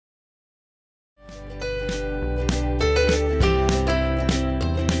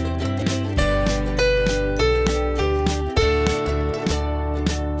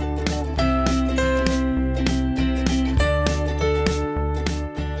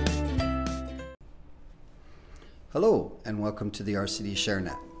Hello and welcome to the RCD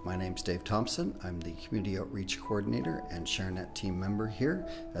ShareNet. My name's Dave Thompson. I'm the Community Outreach Coordinator and ShareNet team member here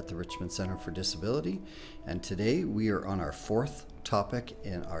at the Richmond Center for Disability. And today we are on our fourth topic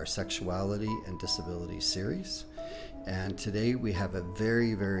in our Sexuality and Disability series. And today we have a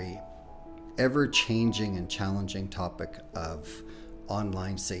very ever-changing and challenging topic of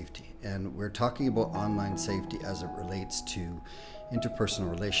online safety. And we're talking about online safety as it relates to interpersonal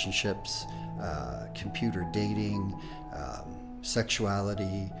relationships, computer dating,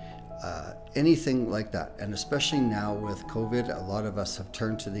 sexuality, anything like that. And especially now with COVID, a lot of us have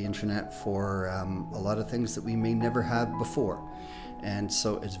turned to the internet for a lot of things that we may never have before. And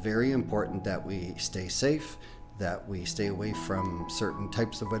so it's very important that we stay safe, that we stay away from certain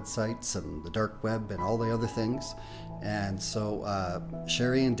types of websites and the dark web and all the other things. And so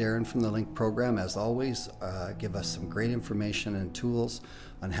Sherry and Darren from the Link program, as always, give us some great information and tools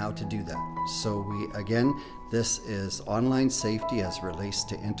on how to do that. So this is online safety as it relates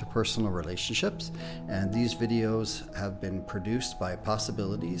to interpersonal relationships. And these videos have been produced by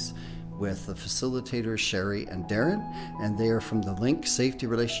posAbilities with the facilitators Sherry and Darren, and they are from the Link Safety,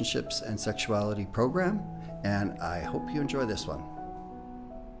 Relationships and Sexuality program. And I hope you enjoy this one.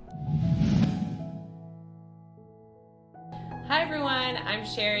 Hi everyone, I'm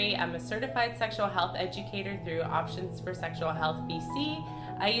Sherry. I'm a certified sexual health educator through Options for Sexual Health BC.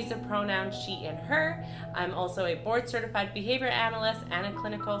 I use the pronouns she and her. I'm also a board certified behavior analyst and a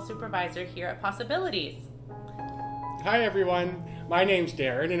clinical supervisor here at posAbilities. Hi everyone, my name's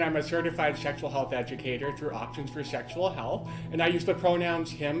Darren and I'm a certified sexual health educator through Options for Sexual Health, and I use the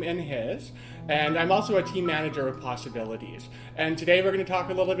pronouns him and his, and I'm also a team manager with posAbilities. And today we're going to talk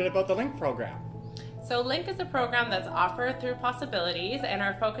a little bit about the Link program. So Link is a program that's offered through posAbilities, and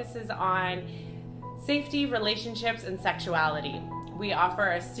our focus is on safety, relationships, and sexuality. We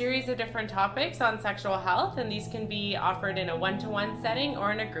offer a series of different topics on sexual health, and these can be offered in a one-to-one setting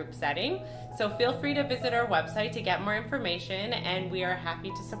or in a group setting. So feel free to visit our website to get more information, and we are happy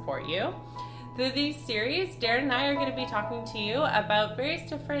to support you. Through these series, Darren and I are going to be talking to you about various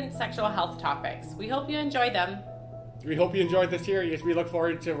different sexual health topics. We hope you enjoy them. We hope you enjoyed the series. We look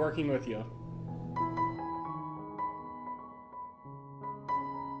forward to working with you.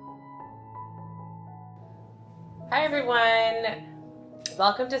 Hi everyone.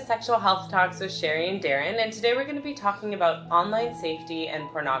 Welcome to Sexual Health Talks with Sherry and Darren, and today we're going to be talking about online safety and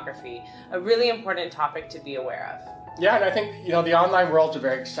pornography, a really important topic to be aware of. Yeah, and I think, the online world's a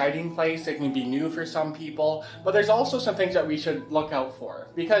very exciting place. It can be new for some people, but there's also some things that we should look out for,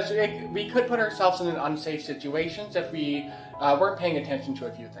 because we could put ourselves in an unsafe situations if we weren't paying attention to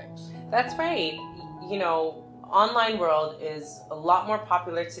a few things. That's right. Online world is a lot more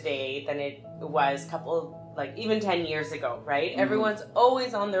popular today than it was even 10 years ago, right? Mm-hmm. Everyone's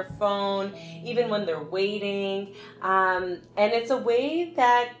always on their phone, even when they're waiting. And it's a way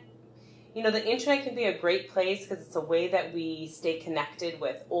that, the internet can be a great place because it's a way that we stay connected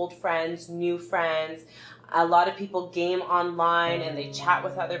with old friends, new friends. A lot of people game online and they chat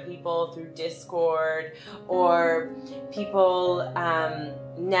with other people through Discord, or people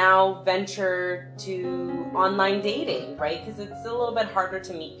now venture to online dating, right? Because it's a little bit harder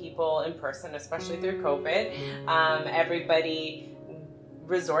to meet people in person, especially through COVID. Everybody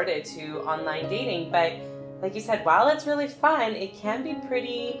resorted to online dating, but like you said, while it's really fun, it can be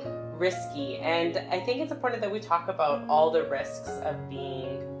pretty risky. And I think it's important that we talk about all the risks of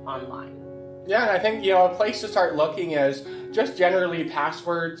being online. Yeah, and I think, a place to start looking is just generally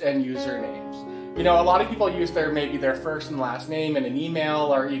passwords and usernames. A lot of people use maybe their first and last name in an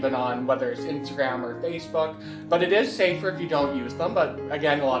email, or even on whether it's Instagram or Facebook, but it is safer if you don't use them, but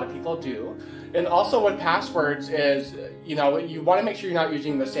again, a lot of people do. And also with passwords is, you want to make sure you're not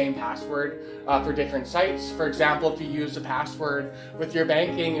using the same password for different sites. For example, if you use a password with your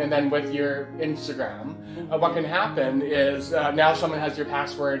banking and then with your Instagram, what can happen is now someone has your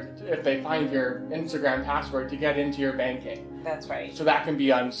password if they find your Instagram password to get into your banking. That's right. So that can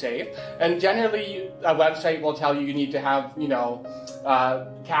be unsafe. And generally, a website will tell you need to have,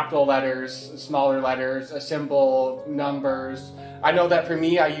 capital letters, smaller letters, a symbol, numbers. I know that for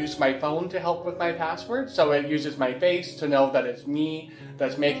me, I use my phone to help with my password, so it uses my face to know that it's me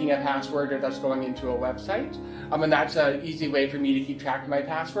that's making a password or that's going into a website. And that's an easy way for me to keep track of my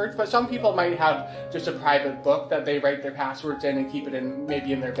passwords. But some people might have just a private book that they write their passwords in and keep it in,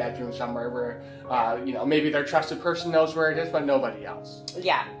 maybe in their bedroom somewhere where, maybe their trusted person knows where it is, but nobody else.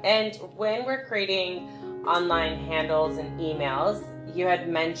 Yeah, and when we're creating online handles and emails, you had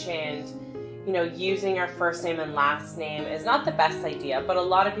mentioned using our first name and last name is not the best idea, but a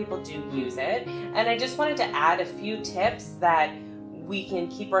lot of people do use it. And I just wanted to add a few tips that we can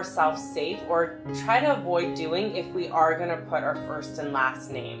keep ourselves safe or try to avoid doing if we are going to put our first and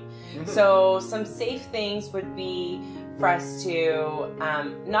last name. So some safe things would be for us to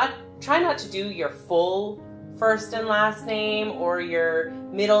try not to do your full first and last name or your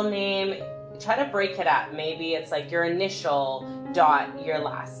middle name. Try to break it up. Maybe it's like your initial dot your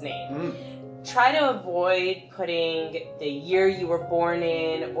last name. Try to avoid putting the year you were born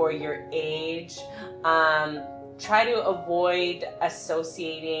in or your age. Try to avoid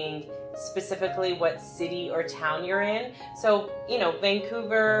associating specifically what city or town you're in. So,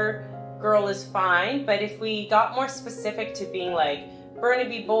 Vancouver girl is fine, but if we got more specific to being like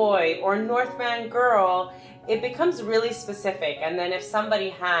Burnaby boy or North Van girl, it becomes really specific. And then if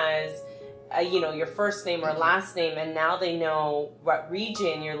somebody has your first name or last name, and now they know what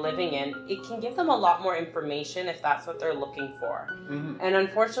region you're living in, it can give them a lot more information if that's what they're looking for. And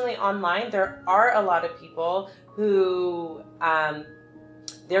unfortunately, online, there are a lot of people who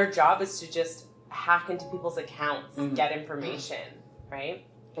their job is to just hack into people's accounts, get information, right?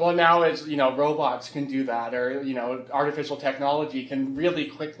 Well, now it's, robots can do that, or, artificial technology can really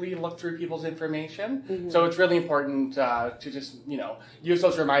quickly look through people's information. So it's really important to just, use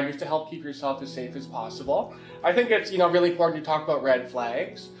those reminders to help keep yourself as safe as possible. I think it's, really important to talk about red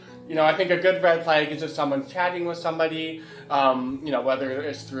flags. I think a good red flag is if someone's chatting with somebody, whether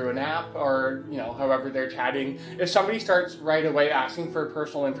it's through an app or, however they're chatting. If somebody starts right away asking for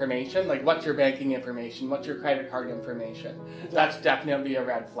personal information, like what's your banking information, what's your credit card information, that's definitely a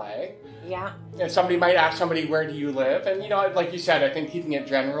red flag. Yeah. And somebody might ask somebody, where do you live? And, like you said, I think keeping it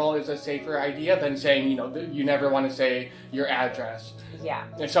general is a safer idea than saying, you never want to say your address. Yeah.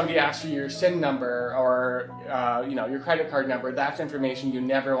 If somebody asks you your SIN number or, your credit card number, that's information you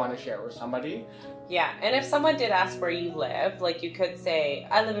never want to share with somebody. Yeah, and if someone did ask where you live, like you could say,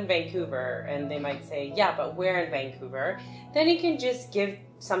 I live in Vancouver, and they might say, yeah, but where in Vancouver? Then you can just give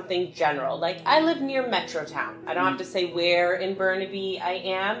something general, like I live near Metrotown. I don't have to say where in Burnaby I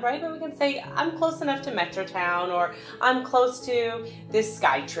am, right? But we can say I'm close enough to Metrotown, or I'm close to this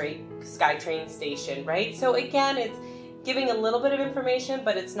SkyTrain station, right? So again, it's giving a little bit of information,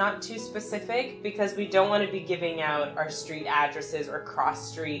 but it's not too specific because we don't want to be giving out our street addresses or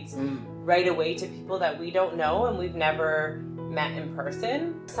cross streets right away to people that we don't know and we've never met in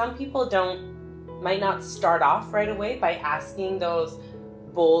person. Some people might not start off right away by asking those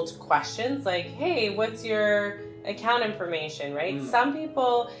bold questions like, hey, what's your account information, right? Some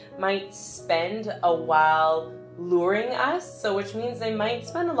people might spend a while luring us, so which means they might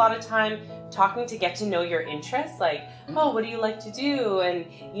spend a lot of time talking to get to know your interests, like, oh, what do you like to do? And,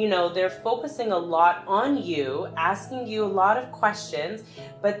 they're focusing a lot on you, asking you a lot of questions,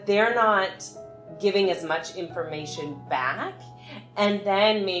 but they're not giving as much information back. And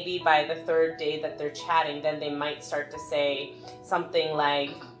then maybe by the third day that they're chatting, then they might start to say something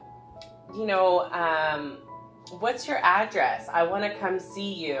like, what's your address? I want to come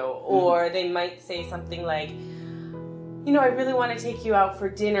see you. Or they might say something like, I really want to take you out for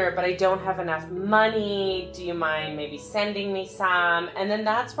dinner, but I don't have enough money. Do you mind maybe sending me some? And then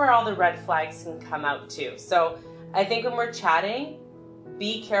that's where all the red flags can come out too. So I think when we're chatting,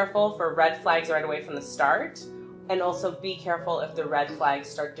 be careful for red flags right away from the start. And also be careful if the red flags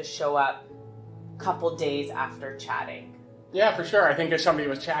start to show up a couple days after chatting. Yeah, for sure. I think if somebody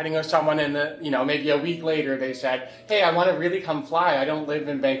was chatting with someone and, maybe a week later they said, hey, I want to really come fly. I don't live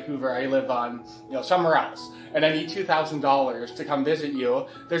in Vancouver. I live on, somewhere else. And I need $2,000 to come visit you.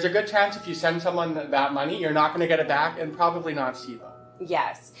 There's a good chance if you send someone that money, you're not going to get it back and probably not see them.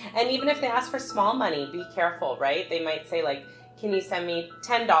 Yes. And even if they ask for small money, be careful, right? They might say like, can you send me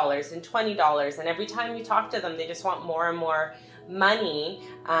 $10 and $20? And every time you talk to them, they just want more and more money.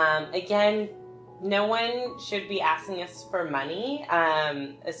 Again, no one should be asking us for money.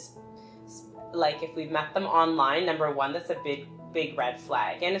 Like if we've met them online, number one, that's a big red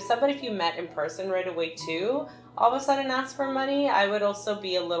flag. And if you met in person right away too, all of a sudden ask for money, I would also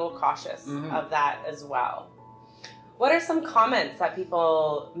be a little cautious of that as well. What are some comments that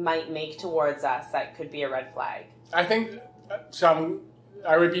people might make towards us that could be a red flag? I think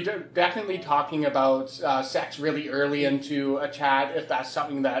I would be definitely talking about sex really early into a chat if that's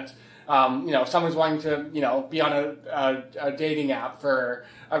something that someone's wanting to, be on a dating app for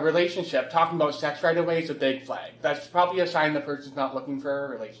a relationship. Talking about sex right away is a big flag. That's probably a sign the person's not looking for a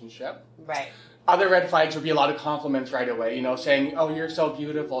relationship. Right. Other red flags would be a lot of compliments right away, saying, oh, you're so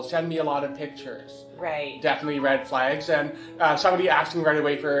beautiful, send me a lot of pictures. Right. Definitely red flags. And somebody asking right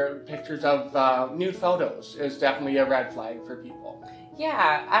away for pictures of nude photos is definitely a red flag for people.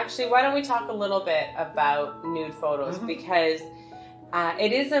 Yeah, actually, why don't we talk a little bit about nude photos? Because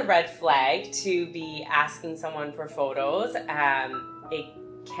it is a red flag to be asking someone for photos.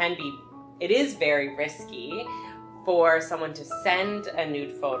 it is very risky for someone to send a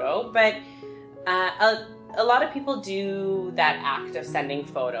nude photo, but a lot of people do that act of sending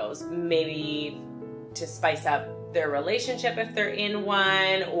photos, maybe to spice up their relationship if they're in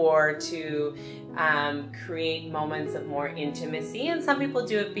one, or to create moments of more intimacy. And some people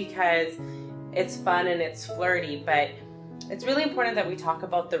do it because it's fun and it's flirty, but it's really important that we talk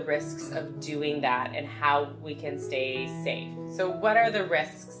about the risks of doing that and how we can stay safe. So what are the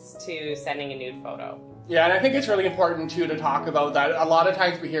risks to sending a nude photo? Yeah, and I think it's really important too to talk about that. A lot of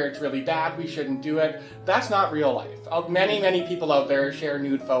times we hear it's really bad, we shouldn't do it. That's not real life. Many people out there share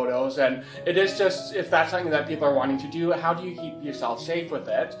nude photos, and it is just, if that's something that people are wanting to do, how do you keep yourself safe with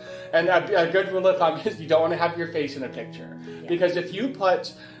it? And a good rule of thumb is you don't want to have your face in a picture. Yeah. Because if you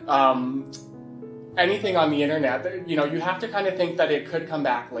put anything on the internet, you have to kind of think that it could come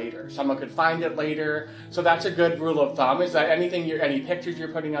back later. Someone could find it later. So that's a good rule of thumb, is that any pictures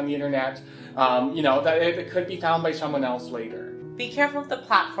you're putting on the internet, that it could be found by someone else later. Be careful of the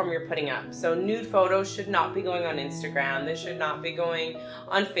platform you're putting up. So nude photos should not be going on Instagram. They should not be going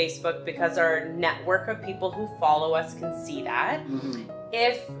on Facebook, because our network of people who follow us can see that. Mm-hmm.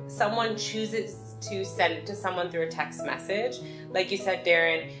 If someone chooses to send it to someone through a text message, like you said,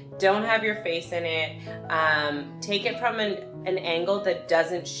 Darren, don't have your face in it. Take it from an angle that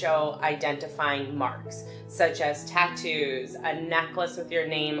doesn't show identifying marks, such as tattoos, a necklace with your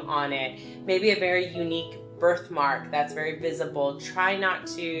name on it, maybe a very unique birthmark that's very visible. Try not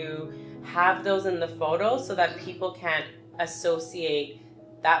to have those in the photo so that people can't associate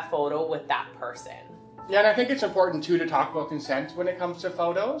that photo with that person. Yeah, and I think it's important too to talk about consent when it comes to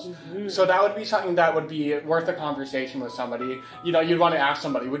photos. Mm-hmm. So that would be something that would be worth a conversation with somebody. You'd want to ask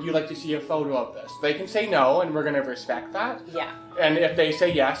somebody, would you like to see a photo of this? They can say no, and we're going to respect that. Yeah. And if they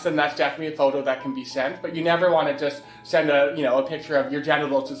say yes, then that's definitely a photo that can be sent. But you never want to just send a picture of your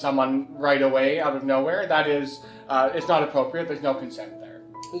genitals to someone right away out of nowhere. That is, it's not appropriate. There's no consent there.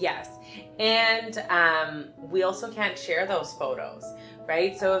 Yes. And we also can't share those photos,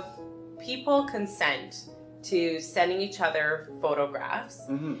 right? So if people consent to sending each other photographs,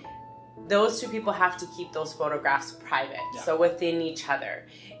 mm-hmm. those two people have to keep those photographs private, yeah. So within each other.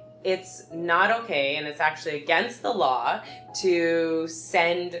 It's not okay, and it's actually against the law to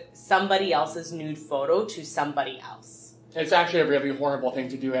send somebody else's nude photo to somebody else. It's actually a really horrible thing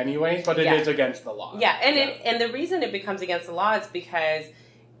to do anyway, but it is against the law. Yeah, and the reason it becomes against the law is because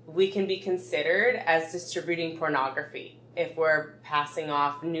we can be considered as distributing pornography if we're passing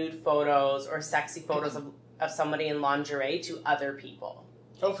off nude photos or sexy photos of somebody in lingerie to other people.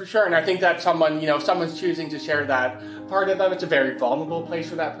 Oh, for sure. And I think that someone, if someone's choosing to share that part of them, it's a very vulnerable place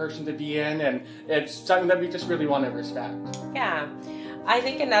for that person to be in, and it's something that we just really want to respect. Yeah. I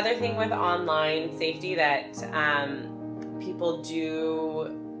think another thing with online safety that people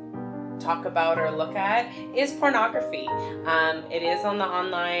do talk about or look at is pornography. It is on the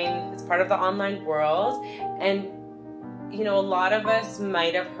online, it's part of the online world, and a lot of us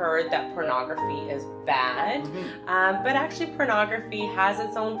might have heard that pornography is bad, mm-hmm. But actually pornography has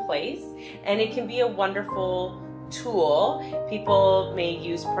its own place, and it can be a wonderful tool. People may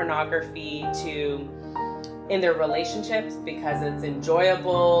use pornography in their relationships because it's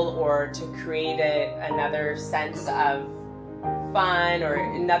enjoyable, or to create another sense of fun or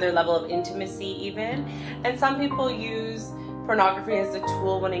another level of intimacy even. And some people use pornography as a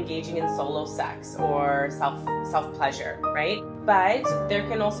tool when engaging in solo sex or self-pleasure, right? But there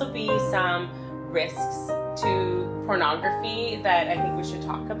can also be some risks to pornography that I think we should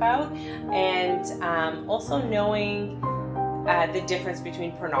talk about, and also knowing the difference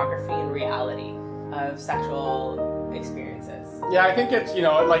between pornography and reality of sexual experiences. Yeah, I think it's,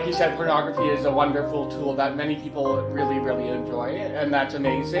 like you said, pornography is a wonderful tool that many people really, really enjoy, and that's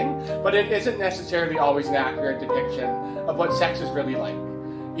amazing. But it isn't necessarily always an accurate depiction of what sex is really like.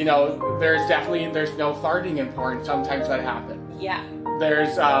 There's no farting in porn. Sometimes that happens. Yeah.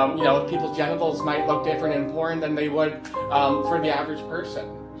 There's, people's genitals might look different in porn than they would for the average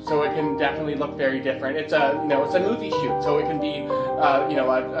person. So it can definitely look very different. It's a movie shoot, so it can be,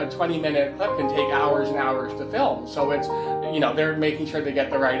 a 20-minute clip can take hours and hours to film. So it's, they're making sure they get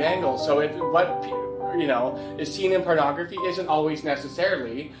the right angle. So what is seen in pornography isn't always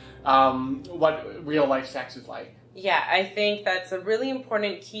necessarily what real life sex is like. Yeah, I think that's a really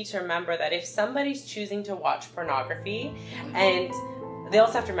important key to remember, that if somebody's choosing to watch pornography, and they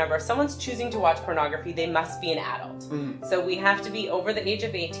also have to remember, if someone's choosing to watch pornography, they must be an adult. Mm. So we have to be over the age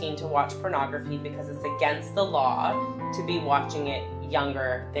of 18 to watch pornography, because it's against the law to be watching it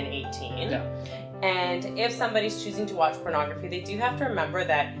younger than 18. Yeah. And if somebody's choosing to watch pornography, they do have to remember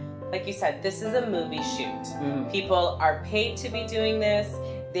that like you said, this is a movie shoot. People are paid to be doing this.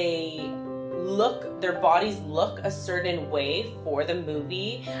 Their bodies look a certain way for the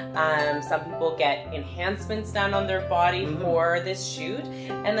movie. Some people get enhancements done on their body for this shoot.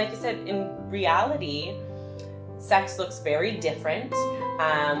 And like you said, in reality, sex looks very different.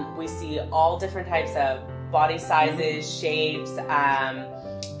 We see all different types of body sizes, shapes.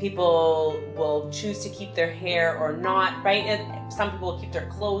 People will choose to keep their hair or not, right? And some people will keep their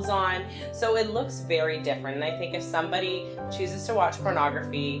clothes on. So it looks very different. And I think if somebody chooses to watch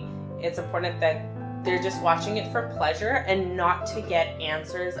pornography, it's important that they're just watching it for pleasure and not to get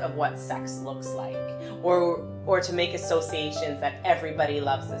answers of what sex looks like, or to make associations that everybody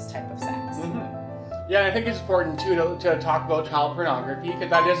loves this type of sex. Yeah, I think it's important too to talk about child pornography,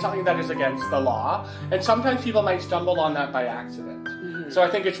 because that is something that is against the law, and sometimes people might stumble on that by accident. So I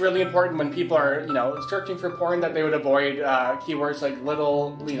think it's really important when people are, searching for porn, that they would avoid keywords like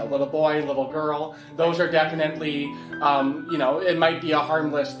little boy, little girl. Those are definitely, it might be a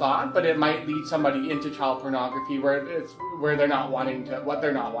harmless thought, but it might lead somebody into child pornography where they're not wanting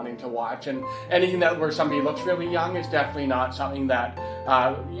to watch. And anything where somebody looks really young is definitely not something that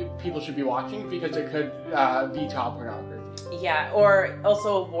people should be watching, because it could be child pornography. Yeah, or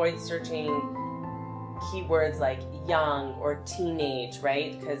also avoid searching keywords like young or teenage,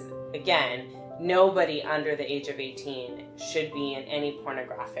 right? Because again, nobody under the age of 18 should be in any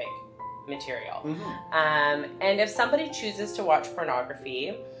pornographic material. And if somebody chooses to watch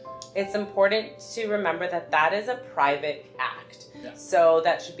pornography, it's important to remember that is a private act. So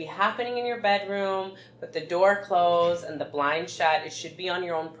that should be happening in your bedroom with the door closed and the blind shut. It should be on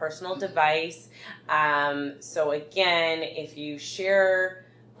your own personal device. So again, if you share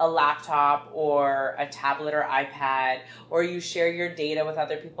a laptop or a tablet or iPad, or you share your data with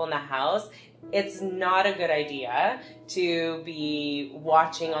other people in the house, it's not a good idea to be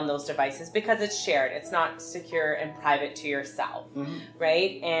watching on those devices, because it's shared. It's not secure and private to yourself,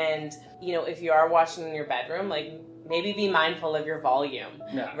 right? And, if you are watching in your bedroom, like, maybe be mindful of your volume,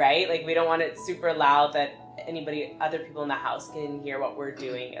 right? Like, we don't want it super loud that other people in the house can hear what we're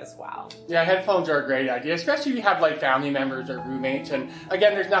doing as well. Yeah, headphones are a great idea, especially if you have like family members or roommates. And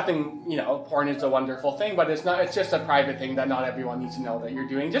again, there's nothing, porn is a wonderful thing, but it's just a private thing that not everyone needs to know that you're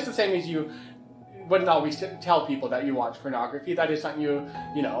doing. Just the same as you wouldn't always tell people that you watch pornography. That is something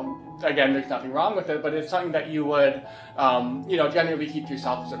again, there's nothing wrong with it, but it's something that you would, generally keep to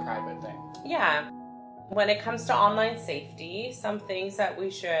yourself as a private thing. Yeah. When it comes to online safety, some things that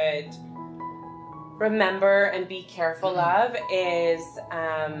we should remember and be careful of is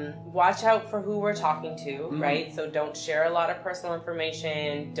watch out for who we're talking to, right? So don't share a lot of personal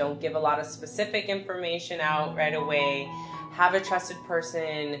information. Don't give a lot of specific information out right away. Have a trusted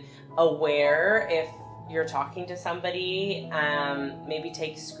person aware if you're talking to somebody. Maybe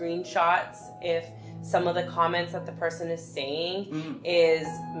take screenshots if some of the comments that the person is saying is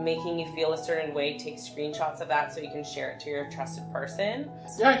making you feel a certain way. Take screenshots of that so you can share it to your trusted person.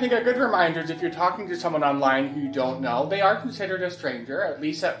 Yeah, I think a good reminder is if you're talking to someone online who you don't know, they are considered a stranger, at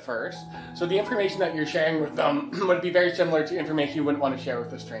least at first. So the information that you're sharing with them would be very similar to information you wouldn't want to share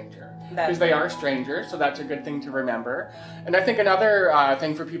with a stranger. Because they are strangers, so that's a good thing to remember. And I think another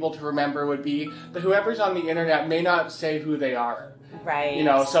thing for people to remember would be that whoever's on the internet may not say who they are. Right.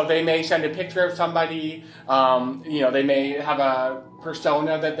 So they may send a picture of somebody, they may have a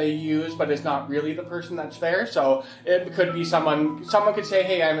persona that they use, but it's not really the person that's there. So it could be someone could say,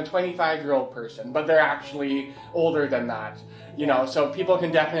 hey, I'm a 25-year-old person, but they're actually older than that. So people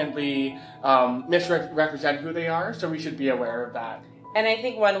can definitely misrepresent who they are, so we should be aware of that. And I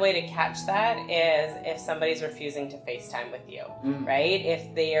think one way to catch that is if somebody's refusing to FaceTime with you, right?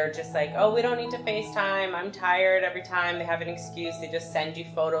 If they are just like, oh, we don't need to FaceTime, I'm tired every time, they have an excuse, they just send you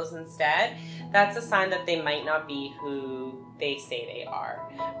photos instead, that's a sign that they might not be who they say they are,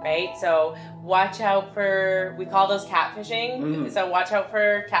 right? So watch out for, we call those catfishing, so watch out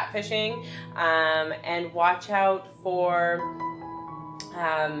for catfishing, and watch out for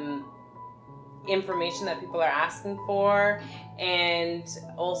information that people are asking for. And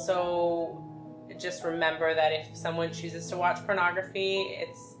also just remember that if someone chooses to watch pornography,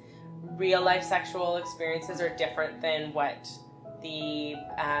 it's real life sexual experiences are different than what the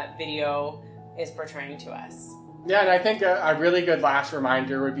video is portraying to us. Yeah, and I think a really good last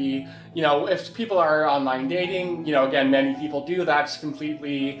reminder would be, if people are online dating, again, many people do. That's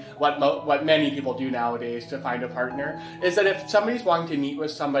completely what many people do nowadays to find a partner. Is that if somebody's wanting to meet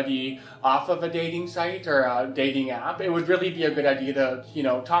with somebody off of a dating site or a dating app, it would really be a good idea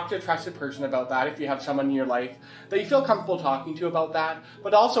to, talk to a trusted person about that. If you have someone in your life that you feel comfortable talking to about that,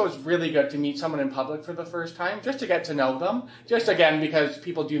 but also it's really good to meet someone in public for the first time, just to get to know them. Just again because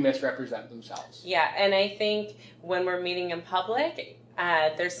people do misrepresent themselves. Yeah, and I think when we're meeting in public,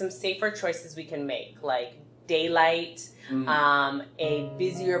 there's some safer choices we can make, like daylight, a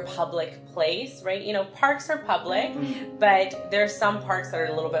busier public place, right? Parks are public, but there's some parks that are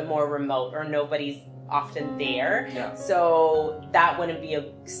a little bit more remote or nobody's often there. Yeah. So that wouldn't be a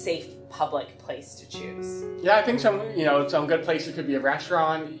safe public place to choose. Yeah, I think some good places could be a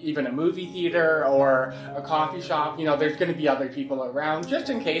restaurant, even a movie theater or a coffee shop. There's going to be other people around just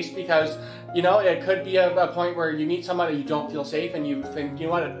in case, because, it could be a point where you meet someone and you don't feel safe and you think,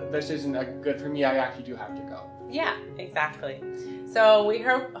 this isn't good for me. I actually do have to go. Yeah, exactly. So we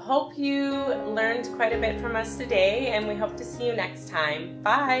hope you learned quite a bit from us today, and we hope to see you next time.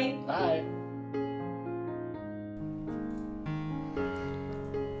 Bye. Bye.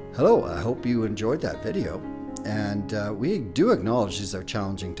 Hello, I hope you enjoyed that video. And we do acknowledge these are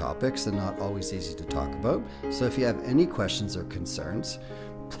challenging topics and not always easy to talk about. So if you have any questions or concerns,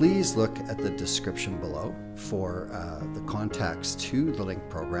 please look at the description below for the contacts to the LINK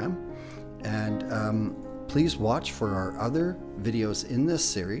program. And please watch for our other videos in this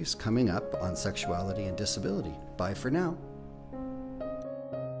series coming up on sexuality and disability. Bye for now.